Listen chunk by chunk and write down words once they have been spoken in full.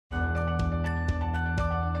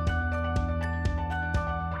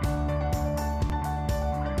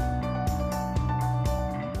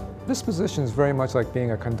This position is very much like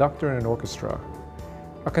being a conductor in an orchestra.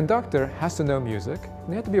 A conductor has to know music, and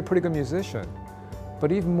they have to be a pretty good musician.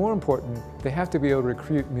 But even more important, they have to be able to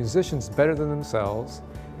recruit musicians better than themselves,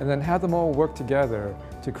 and then have them all work together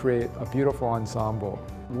to create a beautiful ensemble.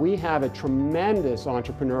 We have a tremendous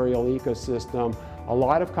entrepreneurial ecosystem, a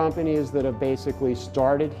lot of companies that have basically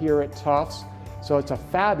started here at Tufts, so it's a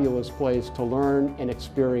fabulous place to learn and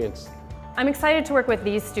experience. I'm excited to work with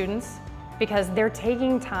these students because they're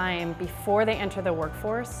taking time before they enter the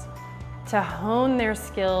workforce to hone their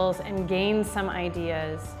skills and gain some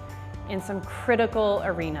ideas in some critical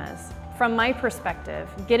arenas. From my perspective,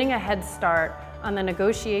 getting a head start on the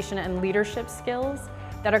negotiation and leadership skills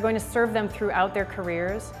that are going to serve them throughout their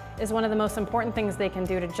careers is one of the most important things they can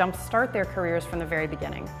do to jumpstart their careers from the very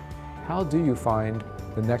beginning. How do you find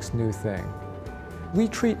the next new thing? We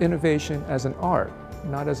treat innovation as an art,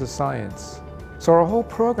 not as a science. So our whole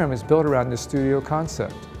program is built around the studio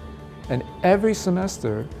concept. And every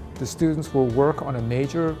semester, the students will work on a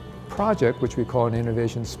major project, which we call an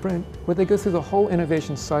innovation sprint, where they go through the whole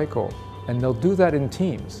innovation cycle. And they'll do that in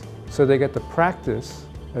teams. So they get to practice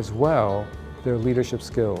as well their leadership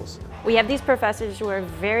skills. We have these professors who are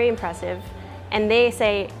very impressive, and they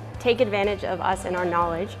say, take advantage of us and our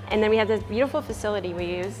knowledge. And then we have this beautiful facility we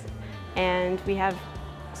use, and we have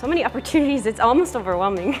so many opportunities, it's almost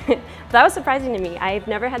overwhelming. That was surprising to me. I've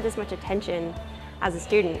never had this much attention as a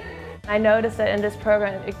student. I noticed that in this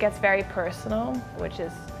program it gets very personal, which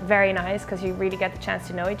is very nice because you really get the chance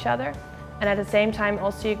to know each other. And at the same time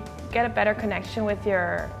also you get a better connection with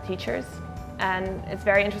your teachers. And it's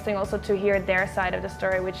very interesting also to hear their side of the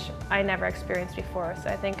story, which I never experienced before. So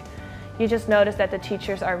I think you just notice that the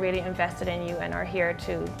teachers are really invested in you and are here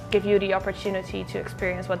to give you the opportunity to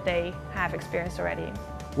experience what they have experienced already.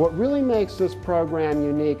 What really makes this program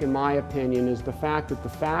unique, in my opinion, is the fact that the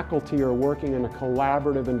faculty are working in a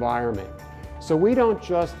collaborative environment. So we don't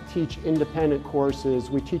just teach independent courses,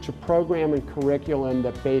 we teach a program and curriculum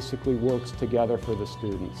that basically works together for the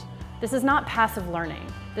students. This is not passive learning.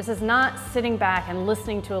 This is not sitting back and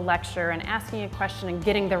listening to a lecture and asking a question and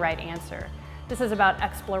getting the right answer. This is about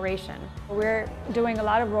exploration. We're doing a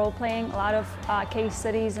lot of role-playing, a lot of case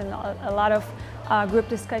studies, and a lot of group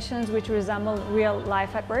discussions which resemble real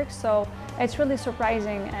life at work. So it's really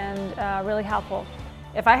surprising and really helpful.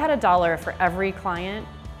 If I had $1 for every client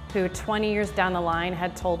who 20 years down the line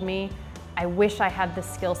had told me, I wish I had this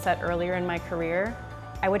skill set earlier in my career,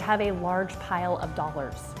 I would have a large pile of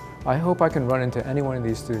dollars. I hope I can run into any one of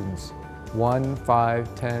these students 1,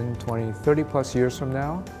 5, 10, 20, 30 plus years from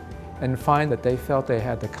now and find that they felt they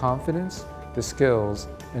had the confidence, the skills,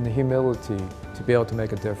 and the humility to be able to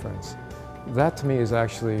make a difference. That to me is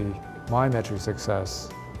actually my metric of success.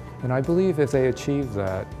 And I believe if they achieve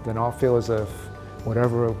that, then I'll feel as if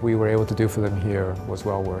whatever we were able to do for them here was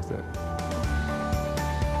well worth it.